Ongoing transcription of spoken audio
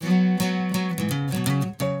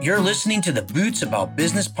You're listening to the Boots About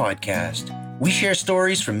Business podcast. We share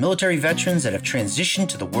stories from military veterans that have transitioned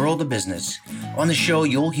to the world of business. On the show,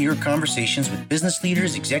 you'll hear conversations with business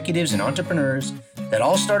leaders, executives, and entrepreneurs that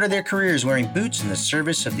all started their careers wearing boots in the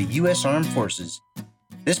service of the U.S. Armed Forces.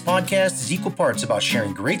 This podcast is equal parts about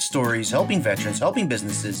sharing great stories, helping veterans, helping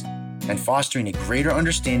businesses, and fostering a greater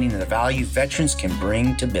understanding of the value veterans can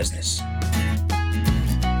bring to business.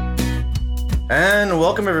 And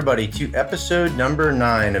welcome everybody to episode number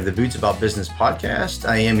 9 of the Boots About Business podcast.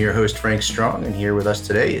 I am your host, Frank Strong, and here with us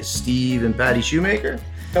today is Steve and Patty Shoemaker.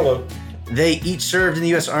 Hello. They each served in the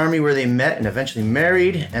U.S. Army where they met and eventually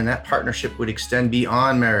married, and that partnership would extend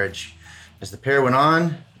beyond marriage. As the pair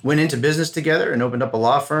went into business together and opened up a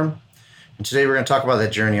law firm. And today we're going to talk about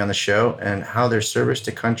that journey on the show and how their service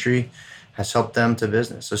to country has helped them to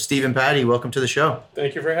business. So Steve and Patty, welcome to the show.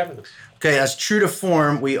 Thank you for having us. Okay, as true to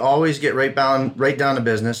form, we always get right down to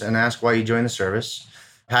business and ask why you joined the service.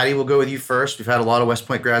 Patty, we'll go with you first. We've had a lot of West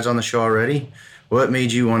Point grads on the show already. What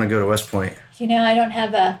made you want to go to West Point? You know, I don't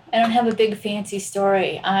have a big fancy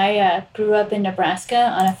story. I grew up in Nebraska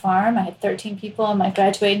on a farm. I had 13 people in my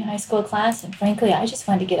graduating high school class, and frankly, I just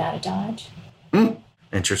wanted to get out of Dodge.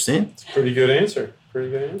 Interesting. It's a pretty good answer.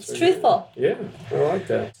 It's truthful. Yeah, I like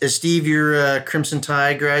that. Is Steve your Crimson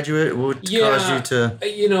Tide graduate? What caused you to?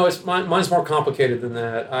 You know, mine's more complicated than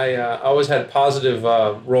that. I always had positive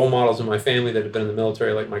role models in my family that had been in the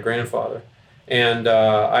military, like my grandfather. And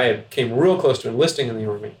I came real close to enlisting in the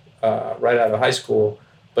Army right out of high school,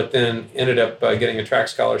 but then ended up getting a track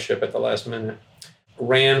scholarship at the last minute.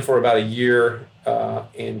 Ran for about a year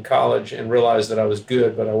in college and realized that I was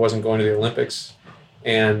good, but I wasn't going to the Olympics.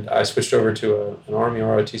 And I switched over to an Army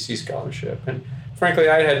ROTC scholarship. And frankly,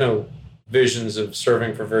 I had no visions of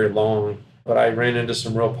serving for very long, but I ran into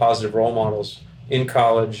some real positive role models in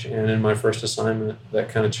college and in my first assignment that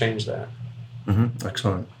kind of changed that. Mm-hmm.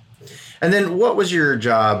 Excellent. And then what was your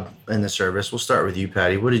job in the service? We'll start with you,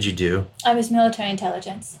 Patty. What did you do? I was military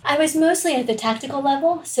intelligence. I was mostly at the tactical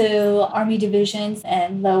level, so Army divisions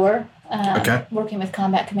and lower, working with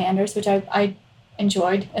combat commanders, which I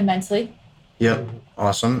enjoyed immensely. Yep.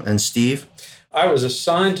 Awesome. And Steve? I was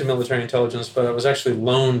assigned to military intelligence, but I was actually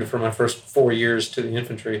loaned for my first 4 years to the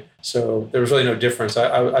infantry. So there was really no difference.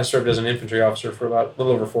 I served as an infantry officer for about a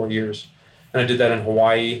little over 4 years. And I did that in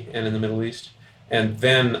Hawaii and in the Middle East. And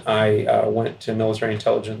then I went to military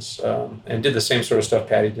intelligence and did the same sort of stuff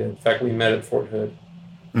Patty did. In fact, we met at Fort Hood.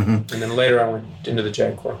 Mm-hmm. And then later I went into the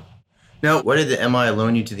JAG Corps. Now, why did the MI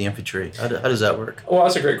loan you to the infantry? How does that work? Well,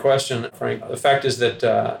 that's a great question, Frank. The fact is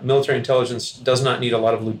that military intelligence does not need a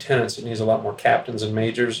lot of lieutenants. It needs a lot more captains and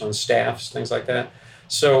majors on staffs, things like that.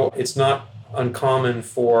 So it's not uncommon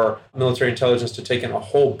for military intelligence to take in a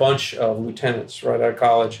whole bunch of lieutenants right out of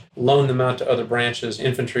college, loan them out to other branches.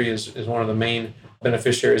 Infantry is one of the main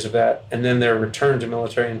beneficiaries of that. And then they're returned to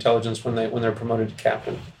military intelligence when they're promoted to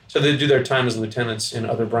captain. So they do their time as lieutenants in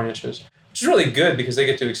other branches. Which is really good because they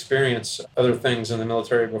get to experience other things in the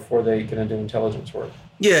military before they get into intelligence work.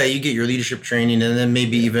 Yeah, you get your leadership training, and then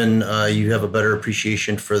maybe even you have a better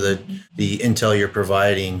appreciation for the intel you're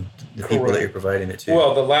providing, the people that you're providing it to.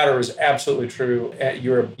 Well, the latter is absolutely true.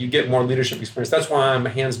 You get more leadership experience. That's why I'm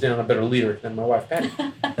hands down a better leader than my wife, Patty.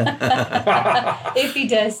 If he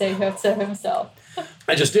does say so himself.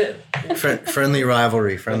 I just did. Friendly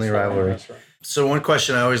rivalry. That's right. So one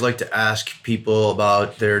question I always like to ask people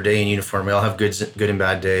about their day in uniform. We all have good and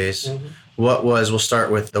bad days. Mm-hmm. We'll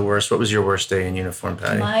start with the worst. What was your worst day in uniform,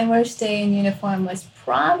 Patty? My worst day in uniform was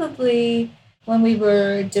probably when we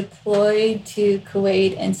were deployed to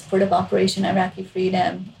Kuwait in support of Operation Iraqi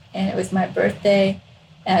Freedom. And it was my birthday.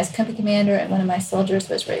 And I was company commander and one of my soldiers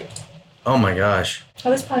was raped. Oh my gosh.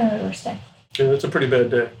 That was probably my worst day. Yeah, that's a pretty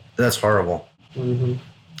bad day. That's horrible. Mm-hmm.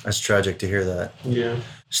 That's tragic to hear that. Yeah.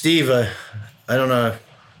 Steve, I don't know.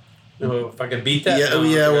 If I can beat that? Yeah,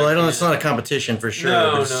 well, I don't know. It's not a competition for sure.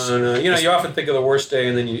 No. You know, you often think of the worst day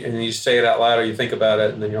and then you say it out loud or you think about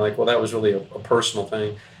it and then you're like, well, that was really a personal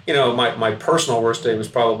thing. You know, my personal worst day was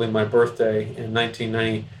probably my birthday in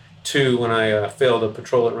 1992 when I failed a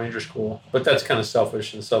patrol at Ranger School. But that's kind of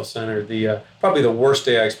selfish and self-centered. Probably the worst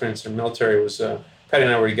day I experienced in the military was Patty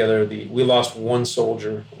and I were together. We lost one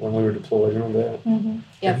soldier when we were deployed. Remember that? Mm-hmm.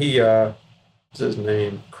 Yep. And he, what's his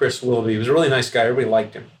name? Chris Willoughby. He was a really nice guy. Everybody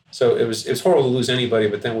liked him. So it was horrible to lose anybody,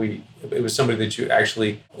 but then it was somebody that you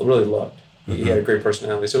actually really loved. He had a great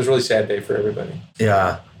personality. So it was a really sad day for everybody.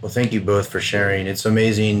 Yeah. Well, thank you both for sharing. It's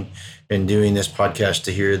amazing in doing this podcast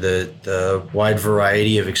to hear the wide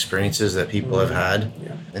variety of experiences that people have had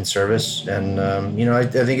in service. And, I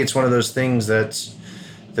think it's one of those things that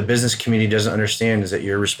the business community doesn't understand is that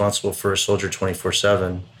you're responsible for a soldier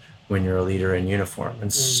 24/7. when you're a leader in uniform.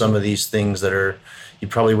 And some of these things that you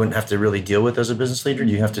probably wouldn't have to really deal with as a business leader,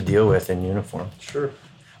 you have to deal with in uniform. Sure.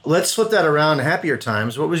 Let's flip that around. Happier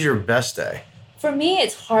times. What was your best day? For me,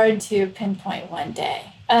 it's hard to pinpoint one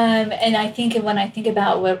day. And I think when I think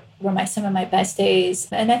about what were some of my best days,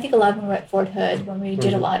 and I think a lot of them were at Fort Hood when we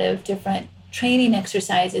did a lot of different training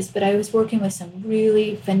exercises, but I was working with some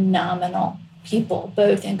really phenomenal people,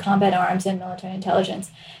 both in combat arms and military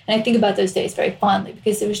intelligence. And I think about those days very fondly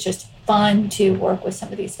because it was just fun to work with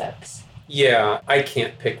some of these folks. Yeah, I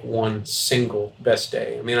can't pick one single best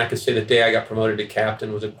day. I mean, I could say the day I got promoted to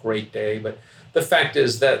captain was a great day, but the fact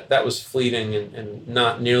is that was fleeting and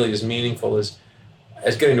not nearly as meaningful as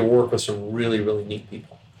getting to work with some really, really neat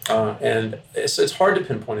people. And it's hard to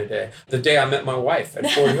pinpoint a day. The day I met my wife at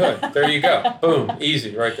Fort Hood. There you go. Boom.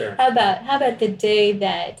 Easy right there. How about the day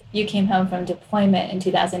that you came home from deployment in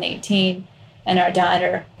 2018 and our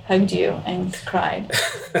daughter hugged you and cried?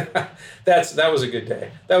 That was a good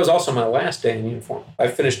day. That was also my last day in uniform. I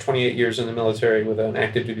finished 28 years in the military with an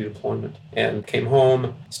active duty deployment and came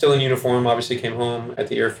home, still in uniform, obviously came home at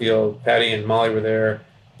the airfield. Patty and Molly were there.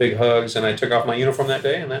 Big hugs, and I took off my uniform that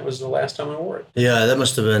day, and that was the last time I wore it. Yeah, that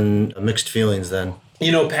must have been mixed feelings then.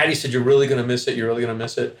 You know, Patty said, you're really going to miss it. You're really going to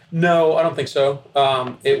miss it. No, I don't think so.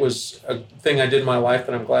 It was a thing I did in my life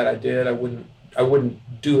that I'm glad I did. I wouldn't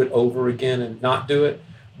do it over again and not do it.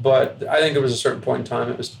 But I think there was a certain point in time,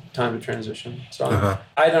 it was time to transition. So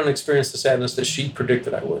I don't experience the sadness that she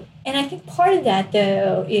predicted I would. And I think part of that,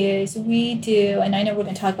 though, is we do, and I know we're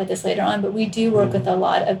going to talk about this later on, but we do work with a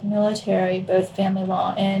lot of military, both family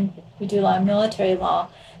law and we do a lot of military law.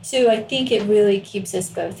 So I think it really keeps us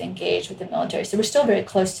both engaged with the military. So we're still very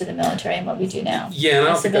close to the military and what we do now. Yeah, and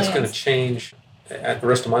I don't think that's going to change at the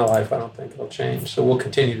rest of my life. I don't think it'll change. So we'll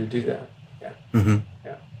continue to do that. Yeah. Mm-hmm.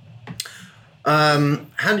 Yeah.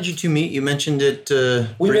 How did you two meet? You mentioned it.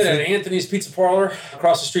 We met at Anthony's Pizza Parlor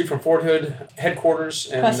across the street from Fort Hood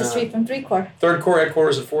headquarters. And, across the street from 3 Corps. 3rd Corps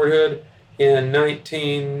headquarters at Fort Hood in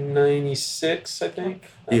 1996, I think.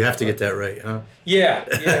 You have to get that right, huh? Yeah,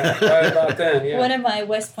 right about then, yeah. One of my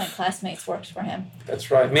West Point classmates works for him. That's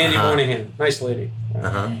right. Mandy Moynihan, nice lady.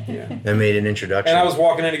 Yeah. That made an introduction. And I was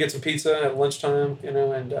walking in to get some pizza at lunchtime,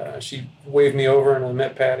 and she waved me over, and I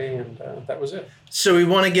met Patty, and that was it. So we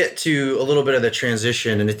want to get to a little bit of the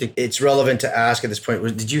transition, and I think it's relevant to ask at this point.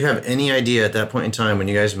 Did you have any idea at that point in time when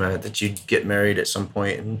you guys met that you'd get married at some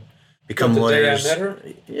point and become lawyers? The day I met her?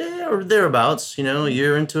 Yeah, or thereabouts, a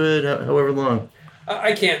year into it, however long.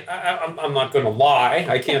 I can't, I'm not going to lie.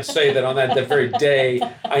 I can't say that on that very day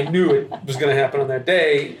I knew it was going to happen on that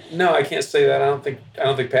day. No, I can't say that. I don't think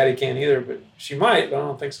Patty can either, but she might, but I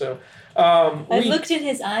don't think so. I looked in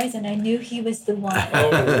his eyes and I knew he was the one.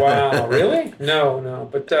 Oh, wow. Really? No.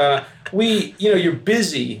 But you're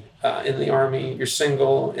busy in the Army. You're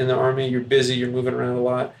single in the Army. You're busy. You're moving around a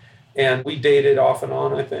lot. And we dated off and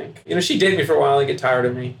on, I think. She dated me for a while and get tired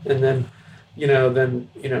of me. And then,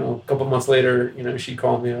 a couple months later, she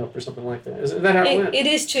called me up or something like that. Is that how it went? It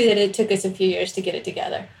is true that it took us a few years to get it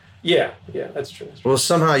together. Yeah, that's true. Well,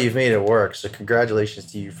 somehow you've made it work, so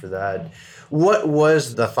congratulations to you for that. What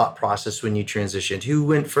was the thought process when you transitioned? Who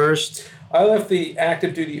went first? I left the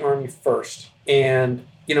active duty Army first. And,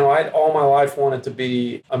 I'd all my life wanted to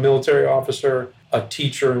be a military officer, a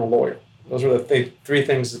teacher, and a lawyer. Those were the three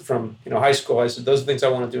things from high school. I said, those are things I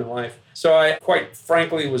want to do in life. So I, quite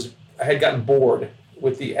frankly, I had gotten bored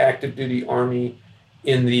with the active duty Army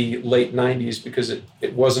in the late 90s because it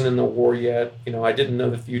wasn't in the war yet. I didn't know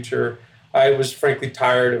the future. I was frankly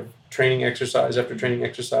tired of training exercise after training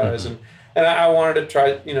exercise. And I wanted to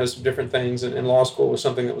try, some different things. And law school was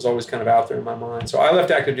something that was always kind of out there in my mind. So I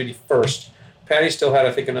left active duty first. Patty still had,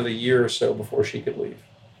 I think, another year or so before she could leave.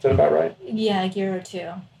 Is that about right? Yeah, a year or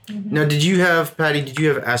two. Mm-hmm. Now, Patty, did you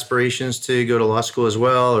have aspirations to go to law school as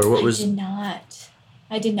well? Or what was... I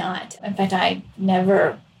did not. In fact, it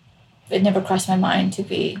never crossed my mind to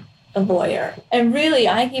be a lawyer. And really,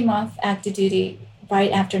 I came off active duty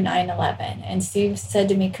right after 9/11. And Steve said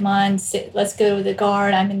to me, come on, let's go to the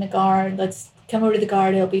Guard. I'm in the Guard. Let's come over to the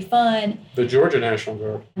Guard. It'll be fun. The Georgia National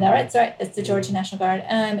Guard. That's right. It's the Georgia National Guard.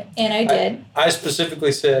 And I did. I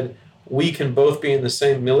specifically said, we can both be in the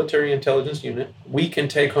same military intelligence unit. We can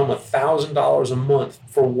take home $1,000 a month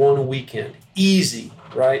for one weekend. Easy,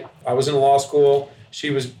 right? I was in law school. She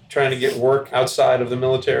was trying to get work outside of the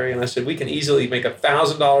military, and I said, we can easily make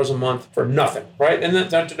 $1,000 a month for nothing, right? And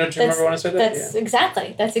don't you remember when I said that? That's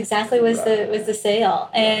exactly was the sale.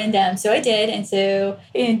 And so I did. And so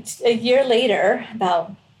a year later,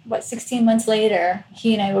 about 16 months later,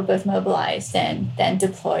 he and I were both mobilized and then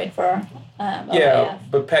deployed for OAF.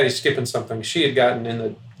 But Patty's skipping something. She had gotten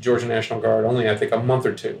in Georgia National Guard only, I think, a month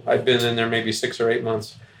or two. I'd been in there maybe 6 or 8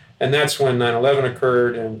 months. And that's when 9/11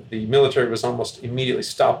 occurred, and the military was almost immediately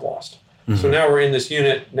stop-lost. So now we're in this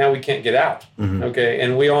unit. Now we can't get out. Okay,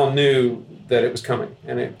 and we all knew that it was coming,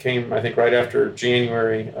 and it came, I think, right after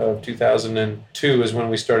January of 2002 is when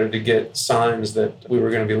we started to get signs that we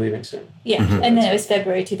were going to be leaving soon. Yeah, and then it was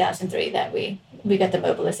February 2003 that we got the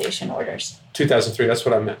mobilization orders. 2003, that's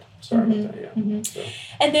what I meant. Sorry about that, yeah. So.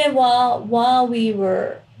 And then while we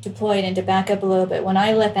were deployed, and to back up a little bit, when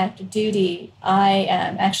I left active duty, I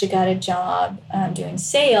actually got a job doing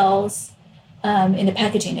sales in the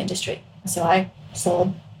packaging industry. So I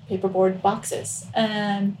sold paperboard boxes.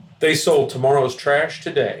 They sold tomorrow's trash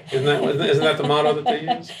today. Isn't that the motto that they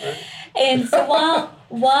use? Right? And so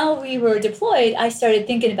while we were deployed, I started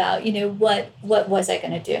thinking about, what was I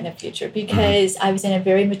going to do in the future? Because I was in a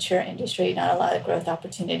very mature industry, not a lot of growth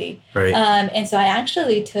opportunity. Right. And so I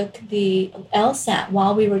actually took the LSAT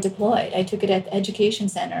while we were deployed. I took it at the Education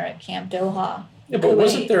Center at Camp Doha. Yeah, but Kuwait.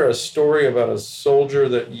 wasn't there a story about a soldier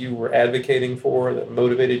that you were advocating for that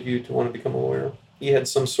motivated you to want to become a lawyer? He had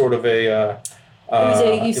some sort of a... it was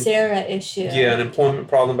a USERRA issue. Yeah, an employment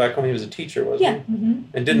problem back home. He was a teacher, wasn't he?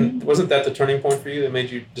 And wasn't that the turning point for you that made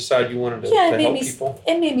you decide you wanted to help people?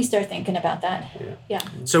 It made me start thinking about that. Yeah.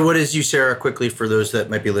 So what is USERRA, quickly, for those that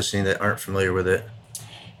might be listening that aren't familiar with it?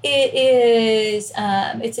 It is,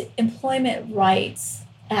 it's an Employment Rights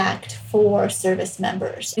Act for service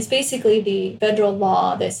members. It's basically the federal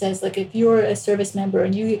law that says, like, if you're a service member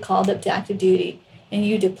and you get called up to active duty and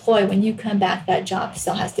you deploy, when you come back, that job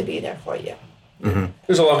still has to be there for you.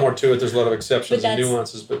 There's a lot more to it. There's a lot of exceptions and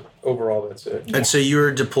nuances, but overall, that's it. And so you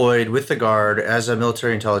were deployed with the Guard as a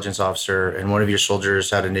military intelligence officer, and one of your soldiers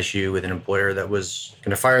had an issue with an employer that was going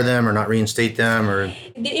to fire them or not reinstate them, or...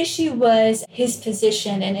 The issue was his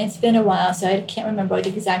position, and it's been a while, so I can't remember the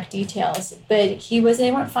exact details, but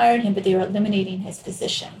they weren't firing him, but they were eliminating his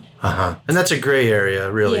position. And that's a gray area,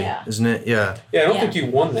 really, isn't it? Yeah. Yeah, I don't think you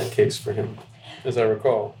won that case for him, as I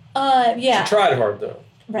recall. Yeah. You tried hard, though.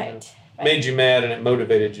 Right. Made you mad and it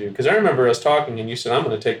motivated you. Because I remember us talking and you said, I'm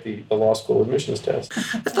going to take the law school admissions test.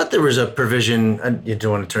 I thought there was a provision, you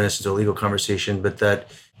don't want to turn this into a legal conversation, but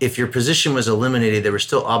that if your position was eliminated, they were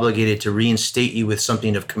still obligated to reinstate you with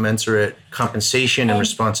something of commensurate compensation and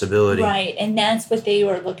responsibility. Right, and that's what they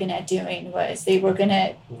were looking at doing, was they were going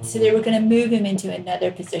to move him into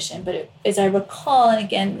another position. But as I recall, and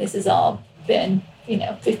again, this has all been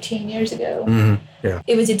 15 years ago. Yeah.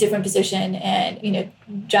 It was a different position and,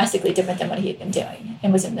 drastically different than what he had been doing,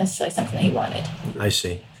 and wasn't necessarily something that he wanted. I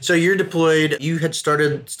see. So you're deployed. You had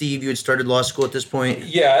started law school at this point?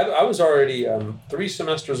 Yeah, I was already 3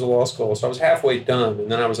 semesters of law school, so I was halfway done,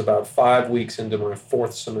 and then I was about 5 weeks into my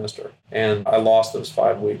 4th semester, and I lost those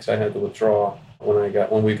 5 weeks. I had to withdraw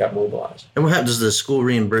when we got mobilized. And what happens? Does the school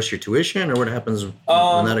reimburse your tuition, or what happens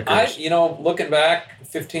when that occurs? Looking back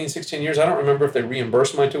 15, 16 years, I don't remember if they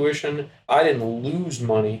reimbursed my tuition. I didn't lose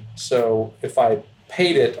money, so if I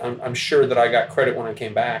paid it, I'm sure that I got credit when I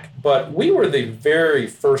came back. But we were the very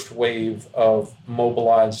first wave of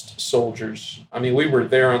mobilized soldiers. I mean, we were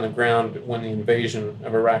there on the ground when the invasion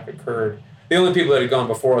of Iraq occurred. The only people that had gone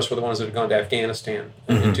before us were the ones that had gone to Afghanistan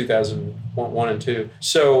in 2001 and 2.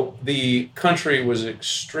 So the country was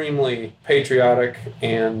extremely patriotic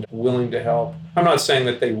and willing to help. I'm not saying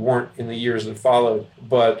that they weren't in the years that followed,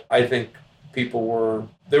 but I think people were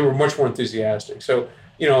much more enthusiastic. So,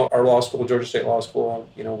 our law school, Georgia State Law School,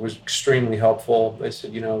 was extremely helpful. They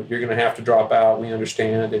said, you're going to have to drop out. We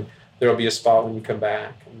understand, and there'll be a spot when you come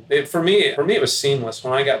back. For me, it was seamless.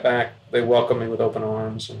 When I got back, they welcomed me with open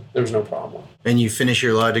arms, and there was no problem. And you finish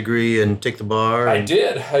your law degree and take the bar? I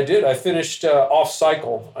did. I finished off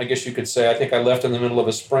cycle, I guess you could say. I think I left in the middle of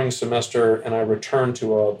a spring semester, and I returned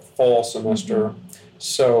to a fall semester.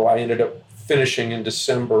 So I ended up finishing in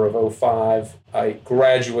December of 2005. I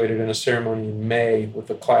graduated in a ceremony in May with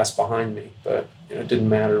the class behind me, but it didn't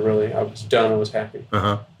matter really. I was done. I was happy.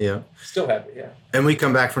 Yeah. Still happy, yeah. And we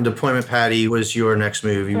come back from deployment, Patty. What was your next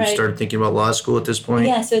move? You started thinking about law school at this point?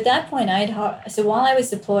 Yeah, so at that point, so while I was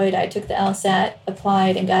deployed, I took the LSAT,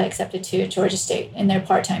 applied, and got accepted to Georgia State in their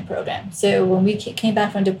part-time program. So when we came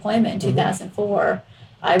back from deployment in 2004,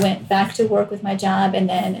 I went back to work with my job, and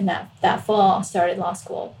then in that fall, started law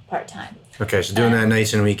school part-time. Okay, so doing that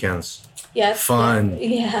nights and weekends. Yeah. Fun.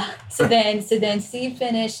 Yeah. So then Steve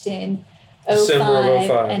finished in December of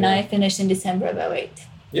 2005, and yeah. I finished in December of 2008.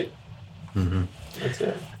 Yep. That's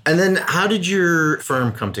it. And then how did your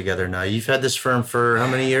firm come together now? You've had this firm for how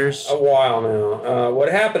many years? A while now.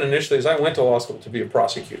 What happened initially is I went to law school to be a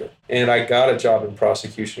prosecutor, and I got a job in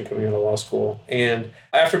prosecution coming out of law school. And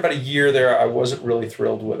after about a year there, I wasn't really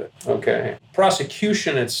thrilled with it. Okay.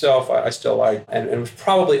 Prosecution itself, I still like, and was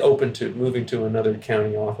probably open to moving to another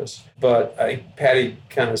county office. But I think Patty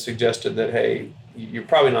kind of suggested that, hey, you're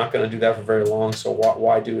probably not going to do that for very long, so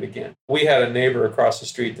why do it again? We had a neighbor across the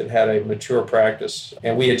street that had a mature practice,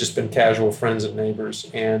 and we had just been casual friends and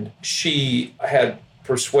neighbors, and she had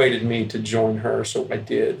persuaded me to join her, so I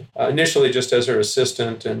did. Initially just as her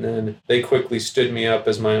assistant, and then they quickly stood me up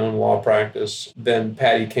as my own law practice. Then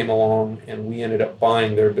Patty came along, and we ended up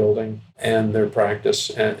buying their building and their practice,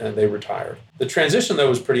 and they retired. The transition, though,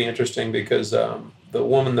 was pretty interesting because the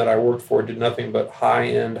woman that I worked for did nothing but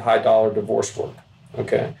high-end, high-dollar divorce work,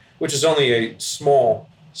 okay, which is only a small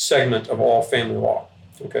segment of all family law,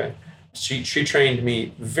 okay. She trained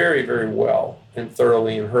me very, very well and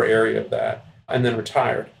thoroughly in her area of that, and then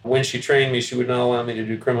retired. When she trained me, she would not allow me to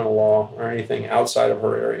do criminal law or anything outside of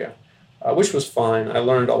her area, which was fine. I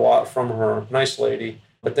learned a lot from her, nice lady.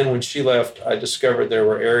 But then when she left, I discovered there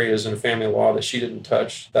were areas in family law that she didn't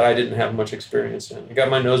touch that I didn't have much experience in. I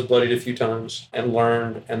got my nose bloodied a few times and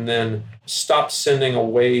learned, and then stopped sending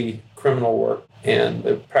away criminal work, and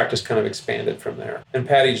the practice kind of expanded from there. And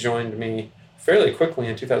Patty joined me fairly quickly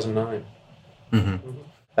in 2009. Mm-hmm.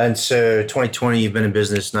 And so 2020, you've been in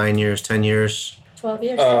business 9 years, 10 years? 12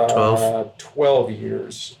 years. 12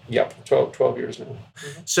 years. Yep, 12 years now.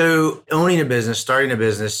 Mm-hmm. So owning a business, starting a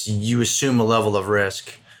business, you assume a level of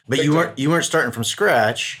risk, but you weren't starting from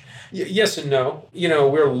scratch. Yes and no. You know,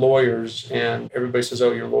 we're lawyers, and everybody says,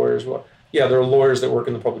 oh, you're lawyers. Well, yeah, there are lawyers that work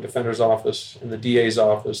in the public defender's office, in the DA's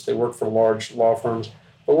office. They work for large law firms.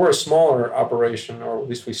 But we're a smaller operation, or at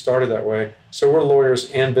least we started that way. So we're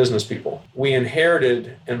lawyers and business people. We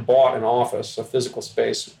inherited and bought an office, a physical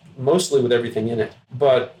space, mostly with everything in it.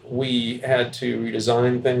 But we had to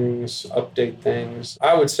redesign things, update things.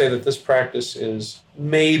 I would say that this practice is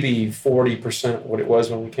maybe 40% what it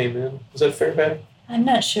was when we came in. Is that fair, Patty? I'm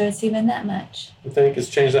not sure it's even that much. You think it's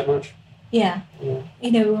changed that much? Yeah. You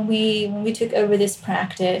know, when we took over this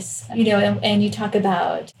practice, you know, and you talk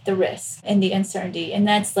about the risk and the uncertainty, and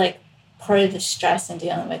that's like part of the stress in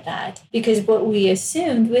dealing with that. Because what we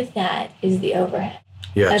assumed with that is the overhead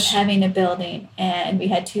of having a building. And we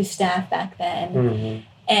had 2 staff back then.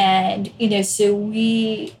 Mm-hmm. And, you know, so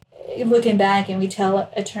we, looking back, and we tell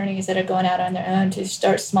attorneys that are going out on their own to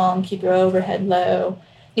start small and keep your overhead low,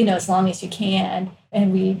 you know, as long as you can.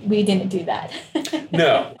 And we didn't do that.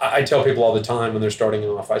 No, I tell people all the time when they're starting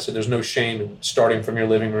off, I said, there's no shame in starting from your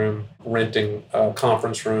living room, renting a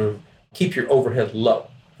conference room. Keep your overhead low.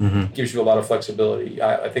 Mm-hmm. It gives you a lot of flexibility.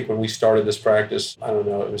 I think when we started this practice, I don't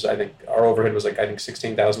know, I think our overhead was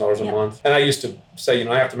 $16,000 a month. And I used to say, you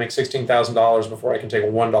know, I have to make $16,000 before I can take a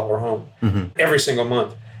 $1 home every single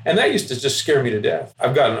month. And that used to just scare me to death.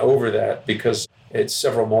 I've gotten over that because it's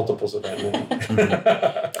several multiples of that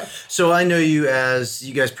now. So I know you as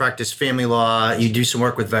you guys practice family law. You do some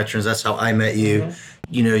work with veterans. That's how I met you.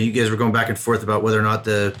 Mm-hmm. You know, you guys were going back and forth about whether or not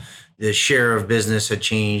the share of business had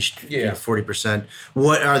changed 40%.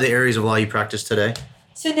 What are the areas of law you practice today?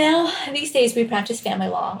 So now, these days, we practice family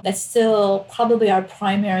law. That's still probably our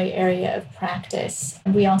primary area of practice.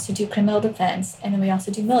 We also do criminal defense, and then we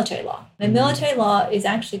also do military law. The military law is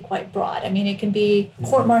actually quite broad. I mean, it can be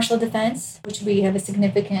court-martial defense, which we have a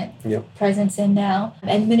significant presence in now,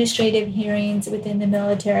 administrative hearings within the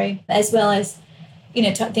military, as well as, you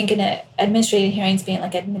know, thinking of administrative hearings being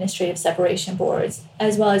like administrative separation boards,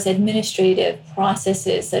 as well as administrative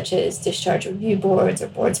processes such as discharge review boards or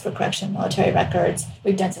boards for correction of military records.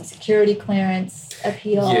 We've done some security clearance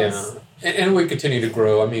appeals. Yeah, and we continue to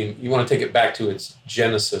grow. I mean, you want to take it back to its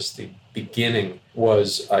genesis. The beginning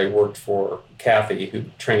was I worked for Kathy, who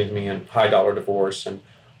trained me in high-dollar divorce, and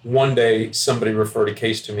one day somebody referred a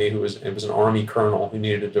case to me it was an Army colonel who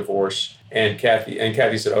needed a divorce. And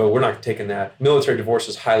Kathy said, oh, we're not taking that. Military divorce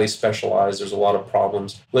is highly specialized. There's a lot of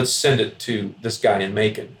problems. Let's send it to this guy in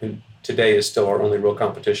Macon, who today is still our only real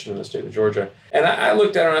competition in the state of Georgia. And I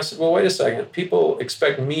looked at her and I said, well, wait a second. People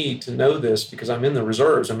expect me to know this because I'm in the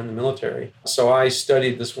reserves. I'm in the military. So I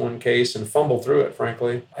studied this one case and fumbled through it,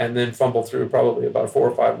 frankly, and then fumbled through probably about 4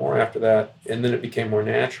 or 5 more after that. And then it became more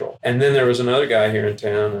natural. And then there was another guy here in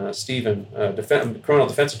town, Stephen, criminal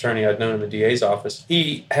defense attorney I'd known in the DA's office.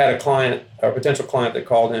 He had a potential client that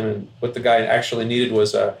called him, and what the guy actually needed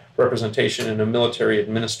was a representation in a military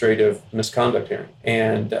administrative misconduct hearing.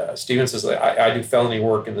 And Steven says, I do felony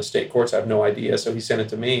work in the state courts. I have no idea. So he sent it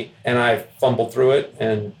to me, and I fumbled through it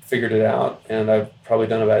and figured it out. And I've probably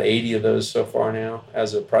done about 80 of those so far now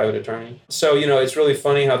as a private attorney. So, it's really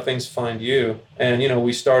funny how things find you. And,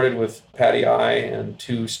 we started with Patty I and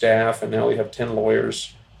 2 staff, and now we have 10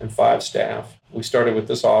 lawyers and 5 staff. We started with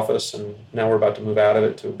this office, and now we're about to move out of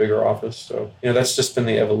it to a bigger office. So, that's just been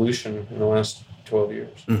the evolution in the last 12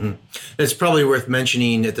 years. Mm-hmm. It's probably worth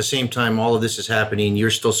mentioning at the same time all of this is happening,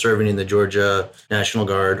 you're still serving in the Georgia National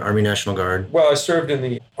Guard, Army National Guard. Well, I served in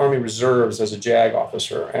the Army Reserves as a JAG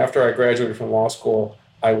officer. After I graduated from law school,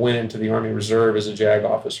 I went into the Army Reserve as a JAG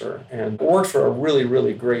officer and worked for a really,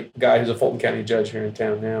 really great guy who's a Fulton County judge here in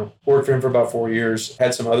town now. Worked for him for about 4 years,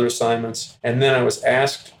 had some other assignments, and then I was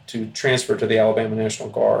asked to transfer to the Alabama National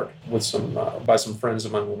Guard with by some friends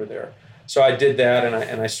of mine over there. So I did that,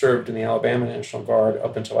 and I served in the Alabama National Guard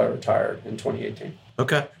up until I retired in 2018.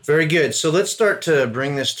 Okay, very good. So let's start to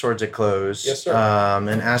bring this towards a close. Yes, sir.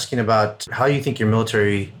 And asking about how you think your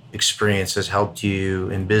military experience has helped you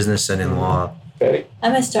in business and in law. Betty?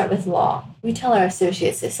 I'm going to start with law. We tell our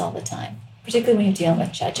associates this all the time, particularly when you're dealing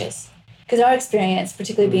with judges. Because our experience,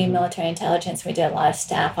 particularly being military intelligence, we did a lot of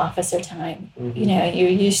staff officer time. You're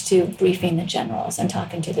used to briefing the generals and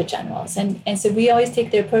talking to the generals. And so we always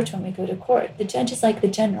take the approach when we go to court. The judge is like the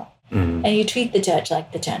general. And you treat the judge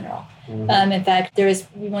like the general. In fact,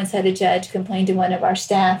 we once had a judge complain to one of our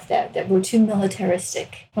staff that we're too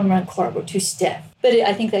militaristic when we're in court, we're too stiff. But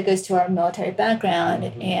I think that goes to our military background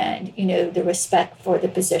and, the respect for the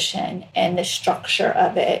position and the structure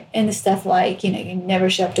of it and the stuff like, you never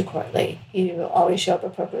show up to court late. You always show up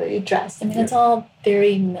appropriately dressed. I mean, it's all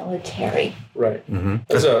very military. Right.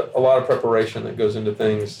 There's a lot of preparation that goes into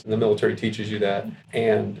things. And the military teaches you that.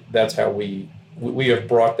 And that's how we have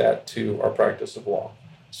brought that to our practice of law.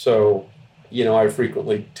 So, I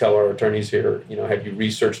frequently tell our attorneys here, have you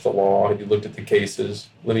researched the law? Have you looked at the cases?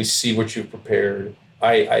 Let me see what you've prepared.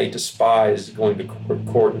 I despise going to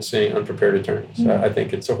court and seeing unprepared attorneys. I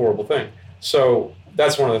think it's a horrible thing. So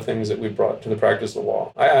that's one of the things that we brought to the practice of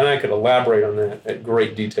law. And I could elaborate on that at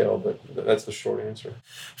great detail, but that's the short answer.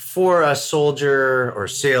 For a soldier or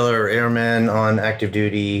sailor or airman on active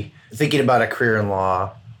duty, thinking about a career in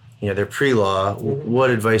law, they're pre-law, what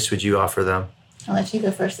advice would you offer them? I'll let you go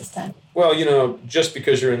first this time. Well, just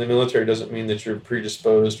because you're in the military doesn't mean that you're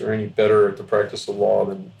predisposed or any better at the practice of law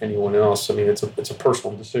than anyone else. I mean, it's a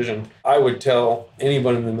personal decision. I would tell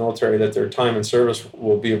anyone in the military that their time in service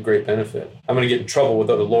will be of great benefit. I'm going to get in trouble with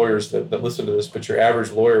other lawyers that listen to this, but your average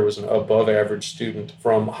lawyer was an above average student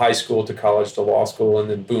from high school to college to law school, and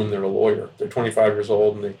then boom, they're a lawyer. They're 25 years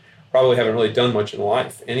old, and they probably haven't really done much in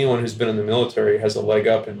life. Anyone who's been in the military has a leg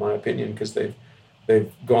up, in my opinion, because they've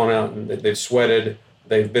gone out and they've sweated,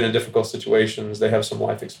 they've been in difficult situations, they have some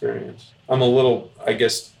life experience. I'm a little, I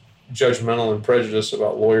guess, judgmental and prejudiced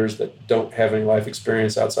about lawyers that don't have any life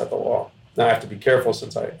experience outside the law. Now, I have to be careful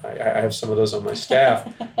since I have some of those on my staff.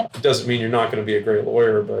 It doesn't mean you're not going to be a great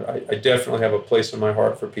lawyer, but I definitely have a place in my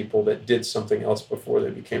heart for people that did something else before they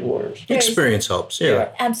became lawyers. Experience helps,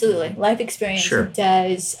 yeah. Absolutely. Life experience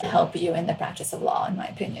does help you in the practice of law, in my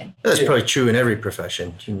opinion. That's probably true in every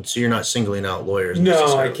profession. So you're not singling out lawyers.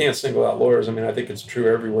 No, I can't single out lawyers. I mean, I think it's true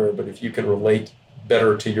everywhere, but if you can relate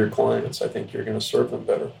better to your clients, I think you're going to serve them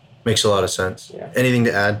better. Makes a lot of sense. Yeah. Anything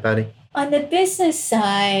to add, Patty? On the business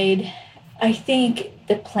side, I think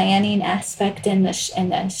the planning aspect and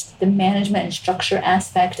the management and structure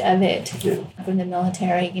aspect of it from the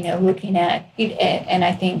military, looking at it, and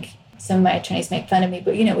I think some of my attorneys make fun of me,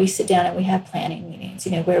 but, we sit down and we have planning meetings,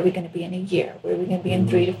 where are we going to be in a year? Where are we going to be in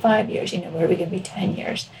 3 to 5 years? Where are we going to be 10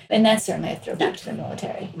 years? And that's certainly a throwback to the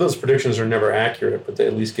military. Those predictions are never accurate, but they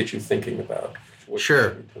at least get you thinking about what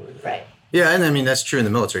you're doing. Right. Yeah, and I mean, that's true in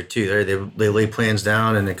the military, too. They lay plans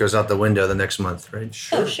down, and it goes out the window the next month, right?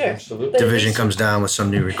 Sure, oh, sure. Absolutely. Division comes down with some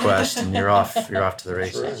new request, and you're off to the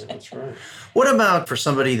races. That's right. What about for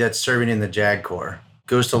somebody that's serving in the JAG Corps?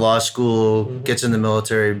 Goes to law school, gets in the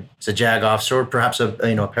military, is a JAG officer, or perhaps a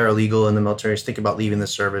paralegal in the military, is thinking about leaving the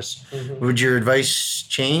service. Would your advice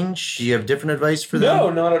change? Do you have different advice for them? No,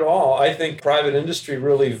 not at all. I think private industry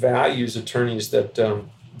really values attorneys that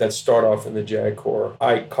start off in the JAG Corps.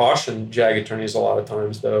 I caution JAG attorneys a lot of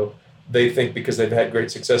times, though. They think because they've had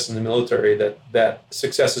great success in the military that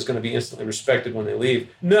success is going to be instantly respected when they leave.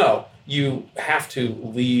 No, you have to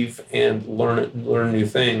leave and learn new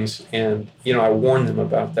things. And, I warn them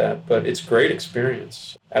about that. But it's great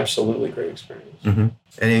experience. Absolutely great experience. Mm-hmm.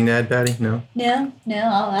 Anything to add, Patty? No? No,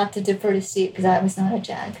 I'll have to defer to Steve because I was not a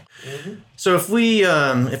JAG. So if we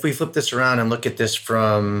flip this around and look at this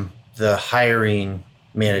from the hiring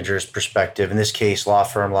manager's perspective, in this case, law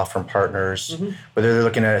firm partners, whether they're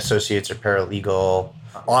looking at associates or paralegal,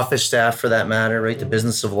 office staff for that matter, right? The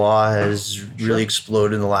business of law has really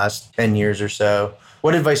exploded in the last 10 years or so.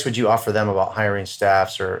 What advice would you offer them about hiring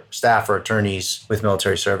staff or attorneys with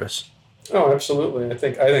military service? Oh, absolutely. I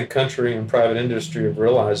think country and private industry have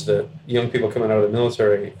realized that young people coming out of the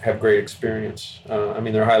military have great experience.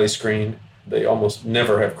 They're highly screened. They almost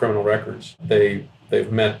never have criminal records. They've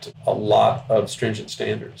met a lot of stringent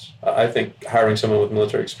standards. I think hiring someone with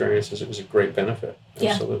military experience is a great benefit.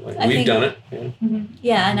 Yeah. Absolutely. We've done it. Yeah. Mm-hmm.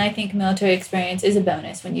 Yeah, and I think military experience is a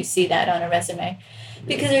bonus when you see that on a resume,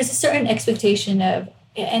 because there's a certain expectation of,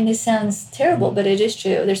 and this sounds terrible, but it is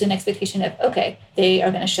true. There's an expectation of, okay, they are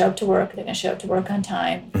going to show up to work. They're going to show up to work on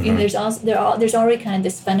time. Mm-hmm. There's already kind of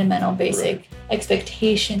this fundamental basic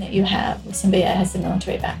expectation that you have with somebody that has the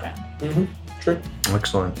military background. Mm-hmm. True.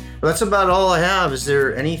 Excellent. Well, that's about all I have. Is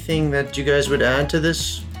there anything that you guys would add to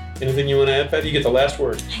this? Anything you want to add, Pat? You get the last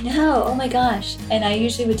word. I know. Oh my gosh. And I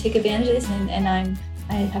usually would take advantage of this, and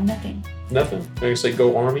I have nothing. Nothing? Are you say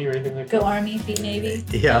go Army or anything like that? Go Army, beat Navy.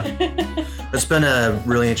 Yeah. It's been a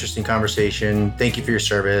really interesting conversation. Thank you for your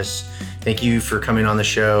service. Thank you for coming on the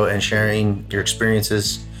show and sharing your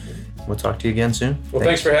experiences. We'll talk to you again soon. Well,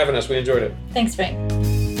 thanks for having us. We enjoyed it. Thanks, Frank.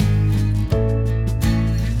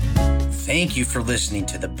 Thank you for listening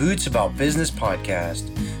to the Boots About Business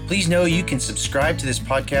podcast. Please know you can subscribe to this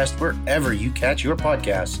podcast wherever you catch your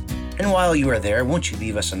podcasts. And while you are there, won't you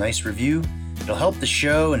leave us a nice review? It'll help the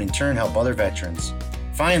show and in turn help other veterans.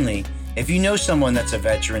 Finally, if you know someone that's a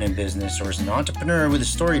veteran in business or is an entrepreneur with a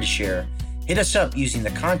story to share, hit us up using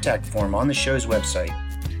the contact form on the show's website.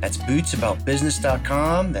 That's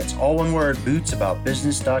bootsaboutbusiness.com. That's all one word,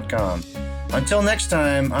 bootsaboutbusiness.com. Until next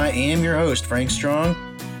time, I am your host, Frank Strong,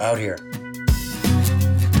 out here.